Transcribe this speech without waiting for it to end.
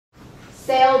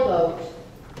Sailboat.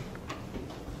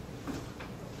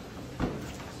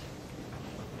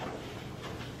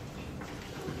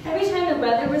 Every time the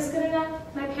weather was good enough,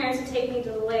 my parents would take me to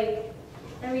the lake.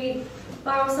 And we'd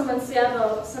borrow someone's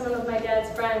sailboat, someone of my dad's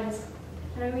friends.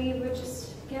 And we would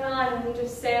just get on and we'd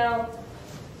just sail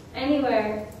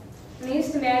anywhere. And I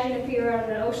used to imagine if we were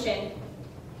on an ocean.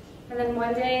 And then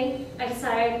one day, I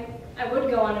decided I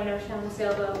would go on an ocean on a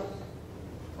sailboat.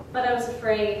 But I was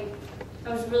afraid. I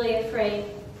was really afraid.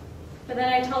 But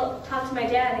then I talked to my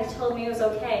dad and he told me it was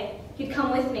okay. He'd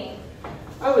come with me.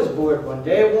 I was bored one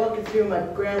day walking through my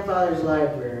grandfather's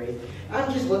library.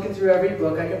 I'm just looking through every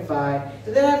book I can find,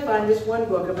 and then I find this one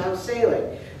book about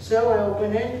sailing. So I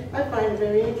open it, I find it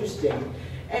very interesting.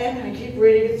 And I keep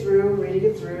reading it through,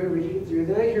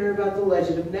 then I hear about the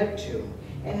legend of Neptune.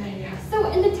 And So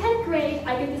in the 10th grade,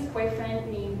 I get this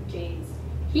boyfriend named James.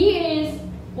 He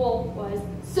was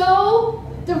so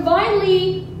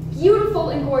divinely beautiful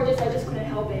and gorgeous, I just couldn't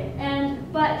help it.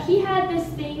 But he had this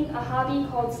thing, a hobby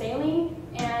called sailing,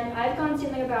 and I've gone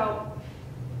sailing about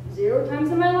 0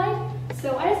 times in my life.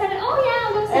 So I decided, oh yeah,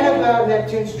 I'll go sailing. And about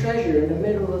Neptune's treasure in the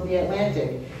middle of the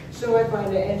Atlantic. So I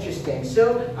find it interesting.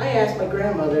 So I asked my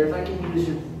grandmother if I can use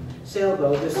her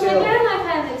sailboat to So sail. my dad and I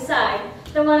finally decide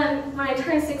that when I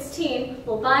turn 16,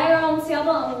 we'll buy our own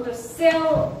sailboat and we'll just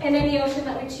sail in any ocean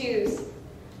that we choose.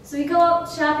 So we go out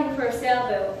shopping for a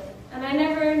sailboat. And I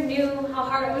never knew how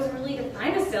hard it was really to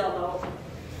find a sailboat.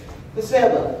 The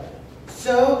sailboat.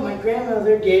 So my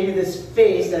grandmother gave me this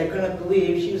face that I couldn't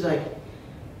believe. She was like,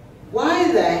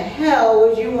 why the hell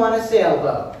would you want a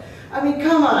sailboat? I mean,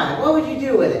 come on, what would you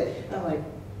do with it? And I'm like,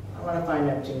 I want to find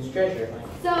Neptune's treasure.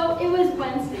 So it was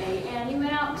Wednesday, and we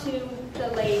went out to the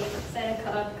lake,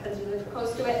 Seneca, because we lived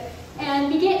close to it.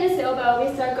 And we get in the sailboat,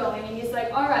 we start going, and he's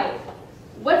like, all right,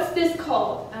 what's this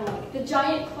called? I'm like, the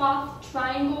giant cloth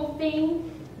triangle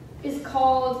thing is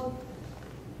called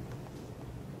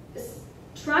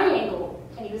triangle.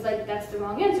 And he was like, that's the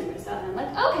wrong answer, Marissa. And I'm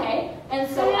like, okay. And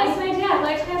so I asked my dad,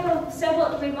 what type of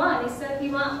sailboat do we want? He said, we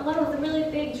want one with a really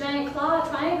big giant claw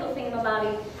triangle thing in the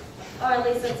body. Or at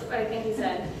least that's what I think he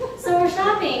said. So we're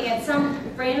shopping at some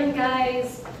random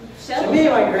guy's shelter. So me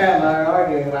and my grandma are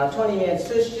arguing about 20 minutes,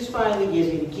 so she just finally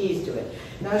gives me the keys to it.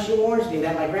 Now she warns me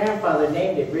that my grandfather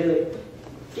gave it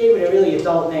a really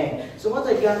adult name. So once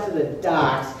I got to the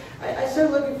docks, I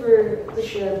started looking for the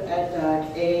ship at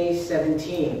dock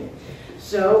A17.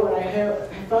 So when I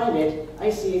find it, I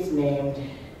see it's named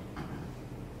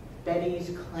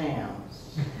Betty's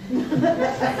Clams. So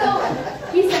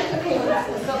he said, okay,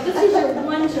 Marissa, so this is your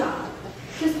one job.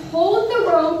 Just hold the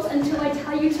ropes until I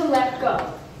tell you to let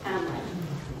go. And I'm like,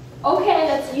 okay,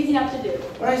 that's easy enough to do.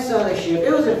 When I saw the ship,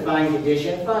 it was in fine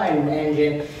condition, fine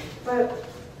engine, but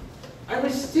I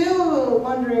was still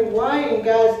wondering why in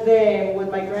God's name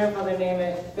would my grandfather name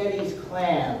it Betty's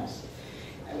Clams?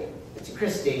 I mean, it's a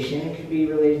crustacean, it could be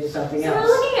related to something else. So we're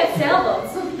looking at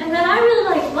sailboats, and then I really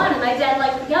liked one and my dad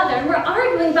liked the other, and we're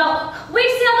arguing about which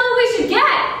sailboat we should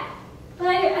get. But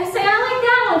I say, I like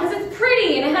that one because it's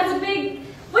pretty and it has a big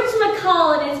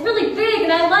whatchamacallit and it's really big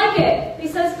and I like it. He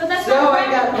says, but that's not So I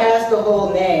got past the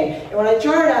whole name, and when I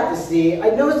charted out to sea, I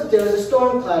noticed that there was a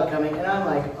storm cloud coming, and I'm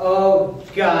like, oh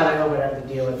God, I hope I don't have to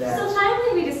deal with that. So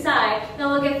finally we decide that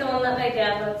we'll get the one that my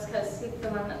dad loves because he's the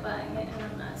one that's buying it and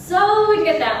I'm not. So we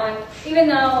get that one, even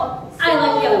though I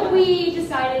like the other one. We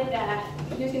decided that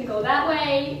he was going to go that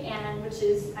way, and which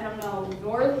is, I don't know,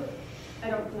 north? I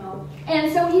don't know.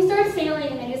 And so he started sailing,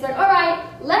 and then he's like, all right,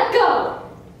 let go.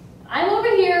 I'm over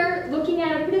here looking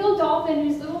at a pretty little dolphin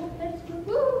who's little,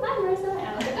 woo, hi Marissa. And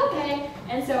I was like, okay.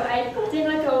 And so I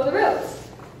didn't let go of the ropes.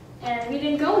 And we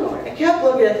didn't go north. I kept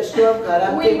looking at the storm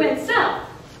cloud. We went south.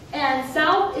 And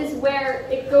south is where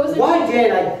it goes into... Why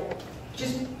did I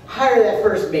just hire that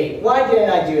first mate? Why didn't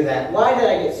I do that? Why did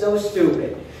I get so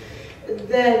stupid?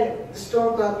 Then the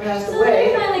storm cloud passed So away.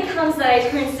 the day finally comes that I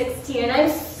turn 16 and I'm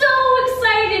so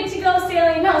excited to go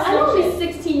sailing. No, I'm only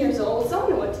 16 years old, so I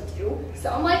know what to do. So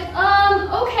I'm like,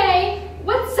 okay,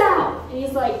 what's south? And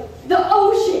he's like, the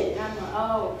ocean. And I'm like,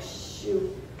 oh,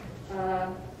 shoot.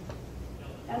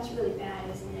 That's really bad,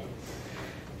 isn't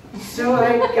it? So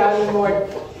I got even more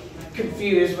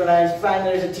confused when I find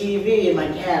there's a TV in my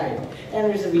cabin, and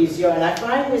there's a VCR, and I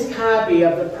find this copy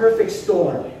of The Perfect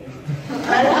Storm.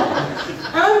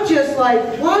 I'm just like,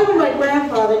 why would my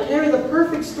grandfather carry The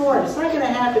Perfect Storm? It's not going to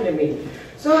happen to me.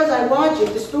 So as I watch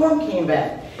it, the storm came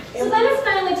back. So then it's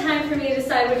finally time for me to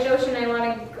decide which ocean I want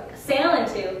to sail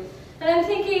into. And I'm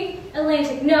thinking,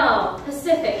 Atlantic, no.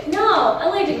 Pacific, no.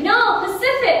 Atlantic, no.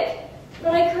 Pacific.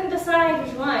 But I couldn't decide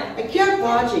which one. I kept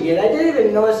watching it. I didn't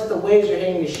even notice that the waves were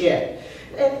hitting the ship.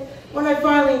 And when I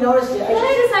finally noticed it, Then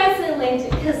I decided to linked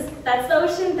because that's the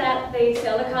ocean that they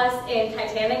sailed across in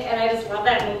Titanic, and I just love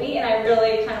that movie, and I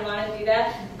really kind of want to do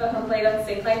that, but hopefully I don't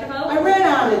sink like the boat. I ran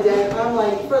on the deck, I'm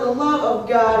like, for the love of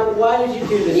God, why did you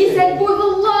do this He to said, me? for the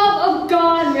love of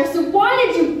God, Marissa, why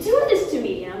did you do this to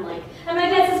me? And I'm like, And my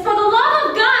dad says, for the love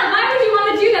of God, why would you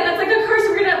want to do that? That's like a curse,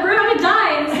 we're gonna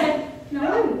die. And I said, no,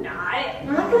 I'm not.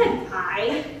 We're not gonna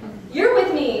die. You're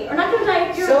with me. We're not gonna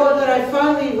die. You're So with me. then I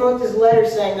finally wrote this letter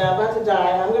saying that I'm about to die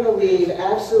and I'm going to leave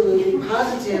absolutely,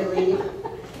 positively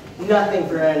nothing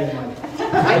for anyone.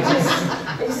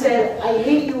 I said, I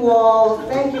hate you all.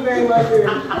 Thank you very much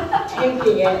for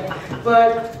taking it,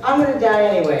 but I'm going to die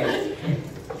anyway.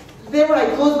 Then when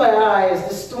I closed my eyes,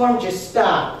 the storm just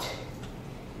stopped.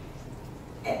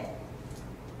 And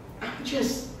I'm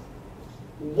just,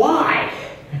 why?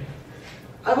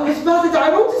 I was about to die.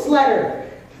 I wrote this letter.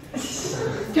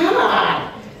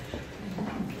 God!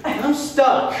 I'm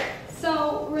stuck.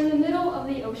 so we're in the middle of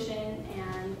the ocean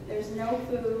and there's no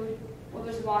food. Well,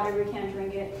 there's water, we can't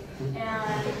drink it.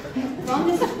 And we're on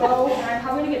this boat and I'm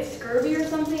probably gonna get scurvy or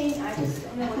something. I just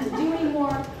don't know what to do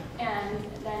anymore. And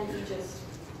then we just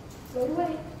float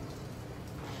away.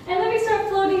 And then we start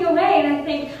floating away, and I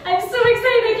think, I'm so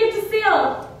excited I get to sail.